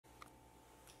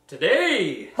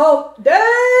Today, Hump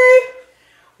Day!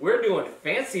 we're doing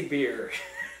fancy beer.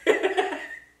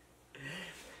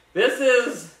 This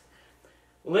is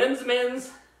Lindemans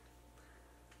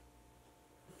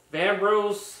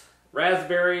Framboise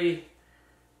Raspberry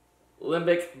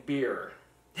Lambic beer.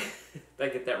 Did I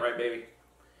get that right, baby?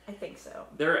 I think so.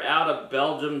 They're out of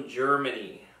Belgium,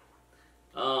 Germany.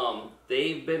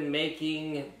 They've been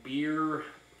making beer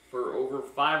for over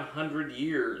 500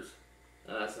 years.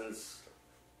 Since,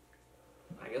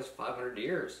 I guess, 500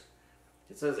 years.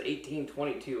 It says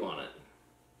 1822 on it.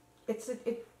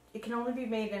 It can only be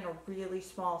made in a really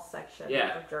small section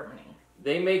of Germany.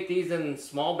 They make these in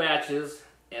small batches,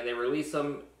 and they release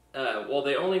them,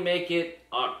 they only make it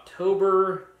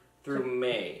October through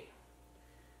May.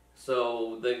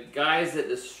 So the guys that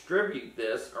distribute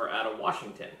this are out of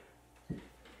Washington.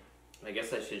 I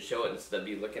guess I should show it instead of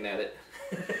you looking at it.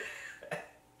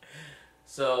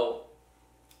 So,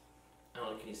 I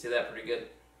don't know, can you see that pretty good?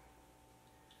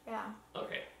 Yeah.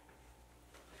 Okay.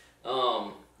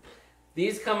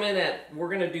 These come in at, we're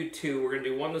going to do two. We're going to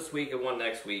do one this week and one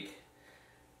next week.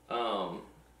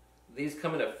 These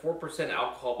come in at 4%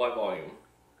 alcohol by volume.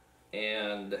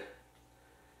 And,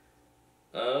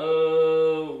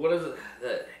 what is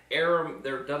it?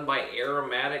 They're done by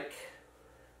aromatic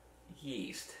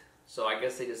yeast. So I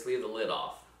guess they just leave the lid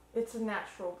off. It's a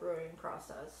natural brewing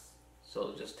process.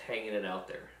 So just hanging it out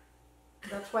there.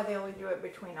 That's why they only do it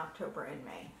between October and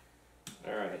May.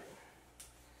 Alright.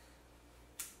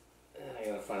 I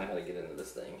gotta find out how to get into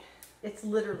this thing. It's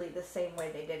literally the same way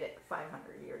they did it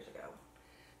 500 years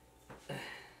ago.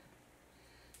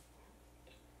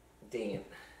 Dang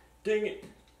it. Dang it.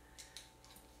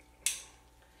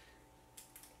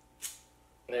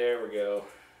 There we go.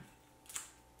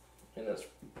 And that's...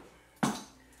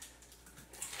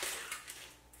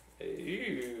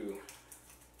 Ooh.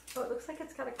 Oh, it looks like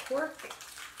it's got a cork.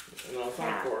 No, it's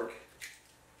not a cork.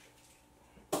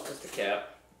 Just a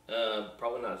cap.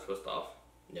 Probably not a twist off.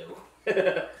 No.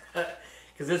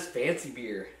 Because it's fancy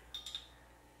beer.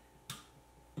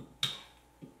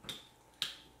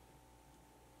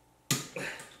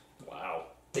 Wow.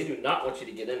 They do not want you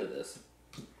to get into this.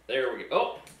 There we go.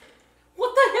 Oh!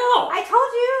 What the hell? I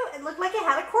told you it looked like it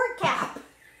had a cork cap.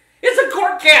 It's a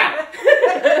cork cap!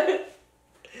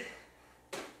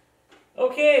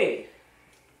 Okay.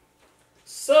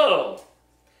 So,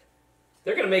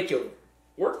 they're going to make you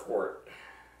work for it.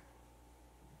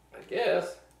 I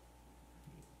guess.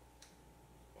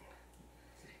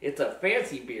 It's a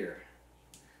fancy beer.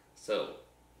 So,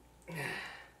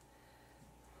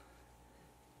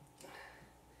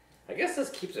 I guess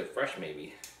this keeps it fresh,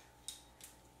 maybe.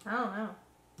 I don't know.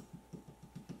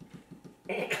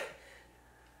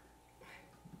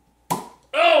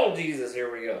 Oh, Jesus,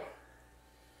 here we go.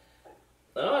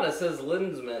 Oh, and it says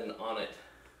Lindemans on it,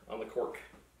 on the cork.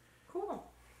 Cool.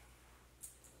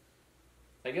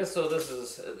 I guess so. This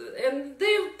is, and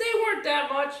they weren't that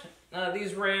much.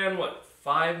 These ran what,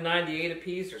 $5.98 a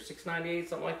piece or $6.98,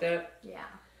 something like that. Yeah.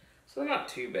 So they're not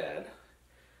too bad.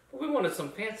 But we wanted some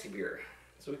fancy beer,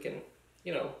 so we can,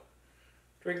 you know,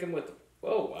 drink them with.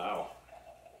 Oh wow.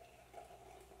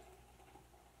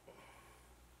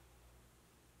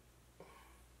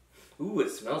 Ooh,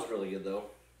 it smells really good though.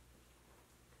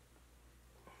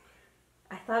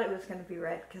 I thought it was going to be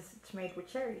red because it's made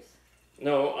with cherries.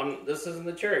 No, this isn't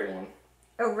the cherry one.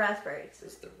 Oh, raspberries.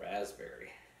 This is the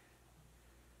raspberry.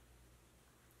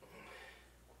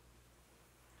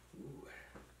 Ooh.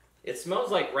 It smells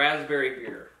like raspberry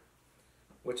beer,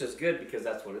 which is good because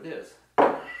that's what it is.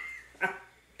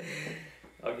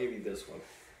 I'll give you this one.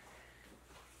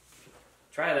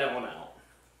 Try that one out.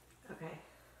 Okay.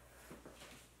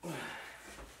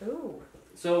 Ooh.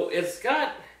 So it's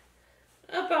got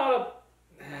about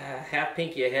a half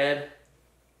pinky ahead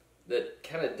that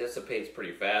kind of dissipates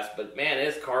pretty fast, but man,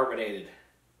 it's carbonated.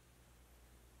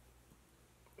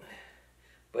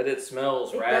 But it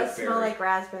smells raspberry. It does smell like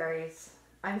raspberries.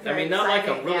 I'm very not like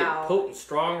a excited really now. potent,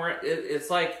 strong. It's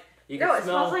like you can No, it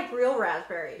smell. smells like real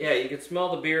raspberries. Yeah, you can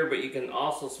smell the beer, but you can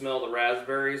also smell the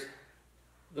raspberries,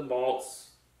 the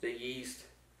malts, the yeast.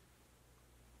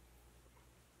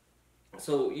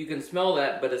 So you can smell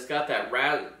that, but it's got that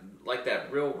like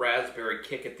that real raspberry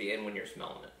kick at the end when you're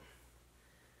smelling it.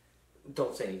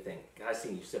 Don't say anything. I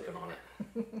seen you sipping on it.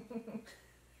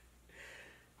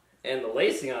 And the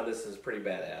lacing on this is pretty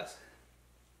badass.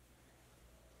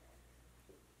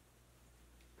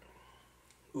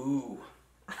 Ooh.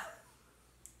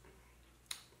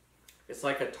 It's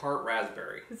like a tart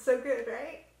raspberry. It's so good,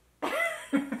 right?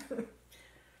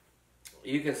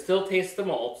 You can still taste the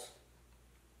malts.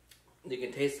 You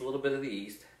can taste a little bit of the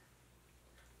yeast.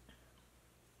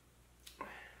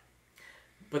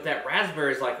 But that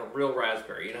raspberry is like a real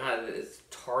raspberry. You know how it's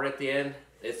tart at the end?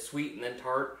 It's sweet and then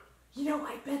tart. You know,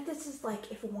 I bet this is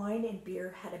like if wine and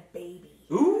beer had a baby.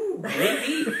 Ooh,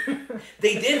 maybe.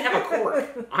 They did have a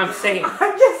cork. I'm saying.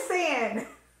 I'm just saying.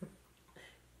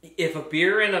 If a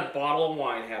beer and a bottle of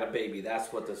wine had a baby,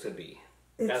 that's what this would be.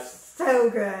 It's so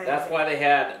good. That's why they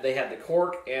had the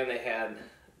cork and they had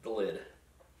the lid.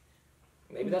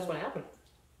 Maybe that's what happened.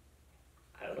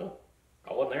 I don't know.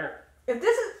 I wasn't there. If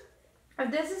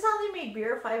this is how they made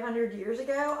beer 500 years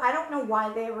ago, I don't know why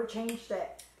they ever changed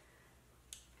it.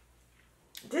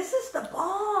 This is the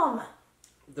bomb.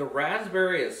 The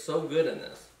raspberry is so good in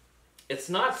this. It's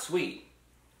not sweet.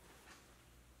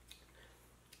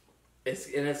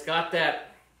 It's got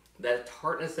that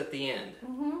tartness at the end.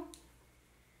 Mm-hmm.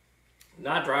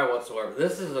 Not dry whatsoever.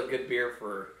 This is a good beer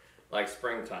for like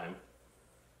springtime.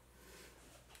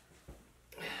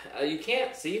 You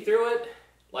can't see through it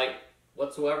like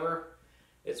whatsoever.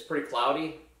 It's pretty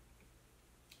cloudy.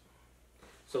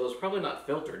 So it's probably not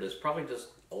filtered. It's probably just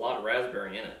a lot of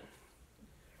raspberry in it.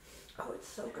 Oh, it's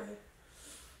so good.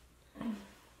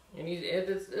 And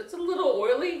it's a little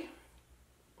oily.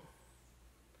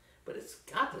 But it's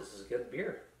got this is a good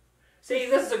beer. See,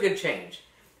 this is a good change.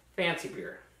 Fancy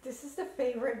beer. This is the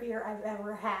favorite beer I've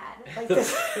ever had. Like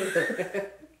this.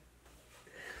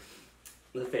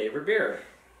 The favorite beer.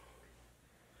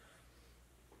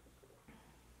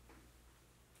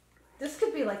 This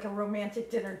could be like a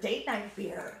romantic dinner date night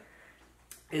beer.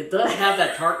 It does have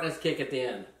that tartness kick at the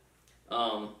end.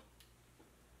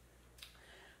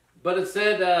 But it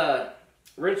said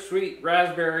rich, sweet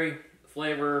raspberry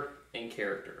flavor and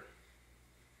character.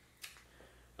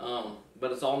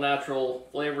 But it's all natural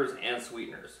flavors and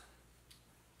sweeteners.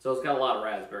 So it's got a lot of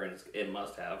raspberry, and it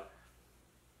must have.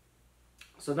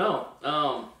 So no,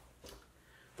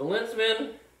 the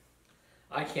Lindemans,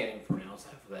 I can't even pronounce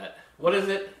half of that. What is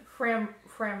it?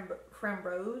 Framboise.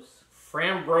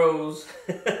 Framboise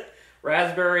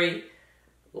raspberry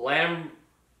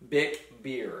Lambic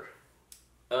beer.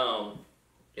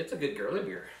 It's a good girly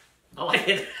beer. I like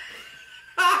it.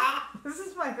 This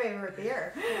is my favorite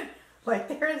beer. Like,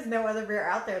 there is no other beer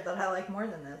out there that I like more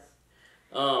than this.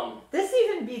 This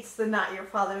even beats the Not Your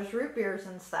Father's root beers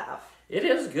and stuff. It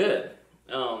is good.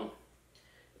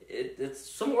 It's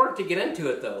some work to get into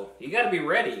it, though. You got to be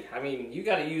ready. I mean, you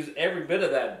got to use every bit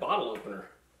of that bottle opener.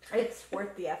 It's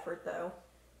worth the effort, though.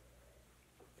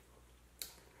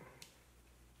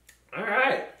 All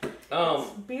right. It's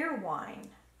beer wine.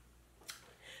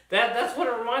 That's what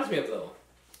it reminds me of, though.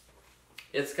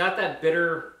 It's got that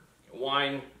bitter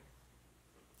wine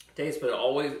taste, but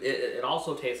it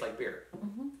also tastes like beer.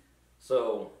 Mm-hmm.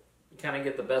 So you kind of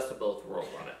get the best of both worlds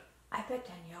on it. I bet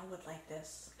Danielle would like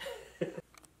this.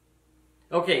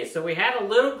 Okay, so we had a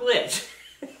little glitch.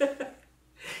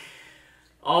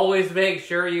 Always make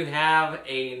sure you have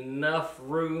enough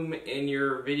room in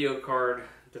your video card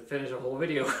to finish a whole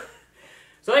video.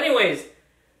 So anyways,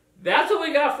 that's what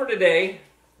we got for today.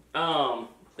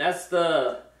 That's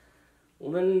the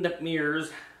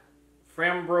Lindemans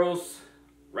Framboise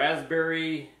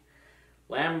Raspberry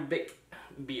Lambic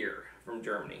beer from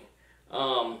Germany.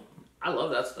 I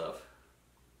love that stuff.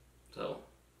 So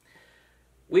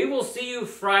we will see you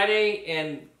Friday.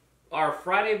 In our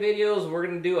Friday videos, we're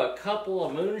going to do a couple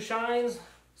of moonshines.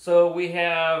 So we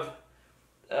have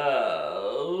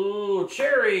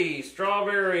cherry,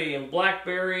 strawberry, and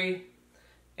blackberry.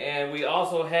 And we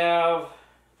also have,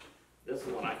 this is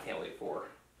one I can't wait for,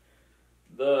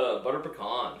 the butter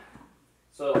pecan.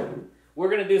 So we're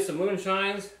going to do some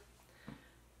moonshines.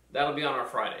 That'll be on our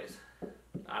Fridays.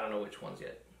 I don't know which ones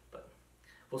yet, but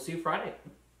we'll see you Friday.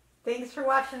 Thanks for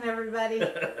watching, everybody.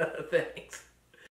 Thanks.